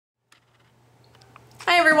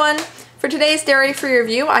Hi everyone! For today's dairy-free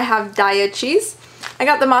review, I have Daiya cheese. I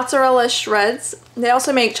got the mozzarella shreds. They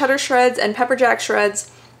also make cheddar shreds and pepper jack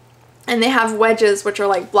shreds, and they have wedges, which are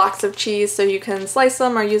like blocks of cheese, so you can slice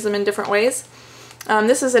them or use them in different ways.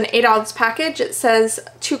 This is an 8-ounce package. It says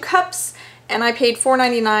 2 cups, and I paid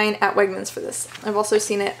 $4.99 at Wegmans for this. I've also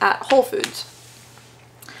seen it at Whole Foods.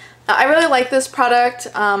 I really like this product,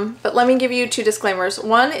 but let me give you 2 disclaimers.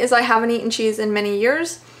 One is I haven't eaten cheese in many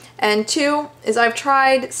years, and 2 is I've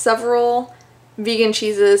tried several vegan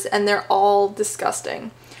cheeses and they're all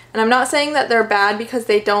disgusting. And I'm not saying that they're bad because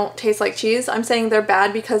they don't taste like cheese. I'm saying they're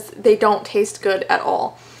bad because they don't taste good at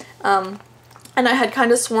all. And I had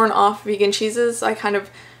kind of sworn off vegan cheeses. I kind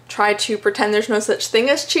of tried to pretend there's no such thing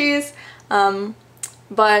as cheese.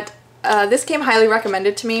 But this came highly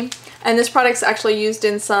recommended to me. And this product's actually used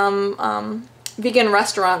in some vegan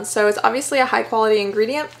restaurants, so it's obviously a high quality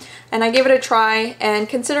ingredient. And I gave it a try, and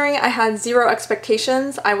considering I had 0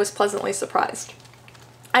 expectations, I was pleasantly surprised.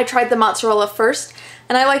 I tried the mozzarella first,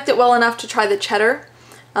 and I liked it well enough to try the cheddar.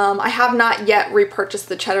 I have not yet repurchased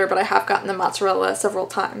the cheddar, but I have gotten the mozzarella several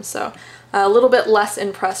times, so a little bit less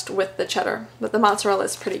impressed with the cheddar, but the mozzarella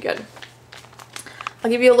is pretty good. I'll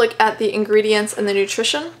give you a look at the ingredients and the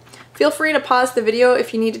nutrition. Feel free to pause the video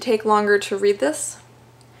if you need to take longer to read this.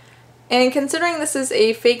 And considering this is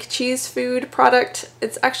a fake cheese food product,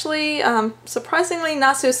 it's actually surprisingly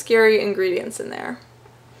not so scary ingredients in there.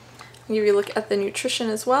 I'll give you a look at the nutrition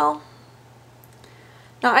as well.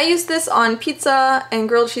 Now I use this on pizza and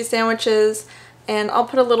grilled cheese sandwiches, and I'll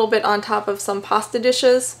put a little bit on top of some pasta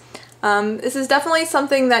dishes. This is definitely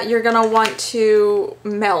something that you're gonna want to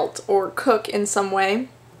melt or cook in some way.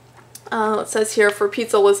 It says here for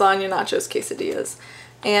pizza, lasagna, nachos, quesadillas.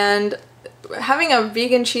 And having a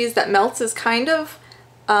vegan cheese that melts is kind of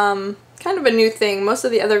a new thing. Most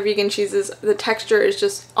of the other vegan cheeses, the texture is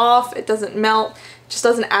just off, it doesn't melt, it just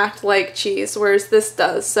doesn't act like cheese, whereas this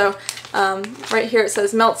does. So right here it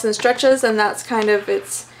says melts and stretches, and that's kind of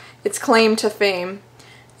its claim to fame.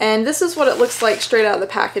 And this is what it looks like straight out of the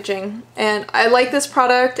packaging. And I like this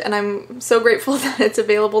product, and I'm so grateful that it's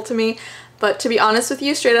available to me. But to be honest with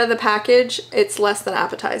you, straight out of the package, it's less than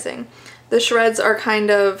appetizing. The shreds are kind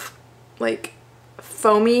of like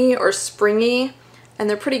foamy or springy, and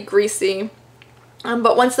they're pretty greasy.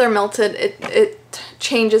 But once they're melted, it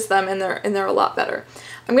changes them, and they're a lot better.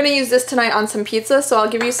 I'm gonna use this tonight on some pizza, so I'll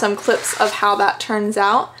give you some clips of how that turns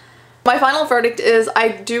out. My final verdict is I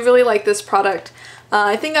do really like this product.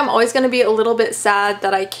 I think I'm always gonna be a little bit sad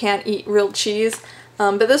that I can't eat real cheese,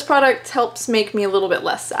 but this product helps make me a little bit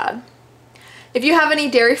less sad. If you have any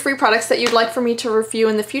dairy-free products that you'd like for me to review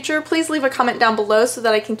in the future, please leave a comment down below so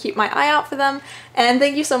that I can keep my eye out for them. And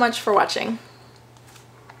thank you so much for watching.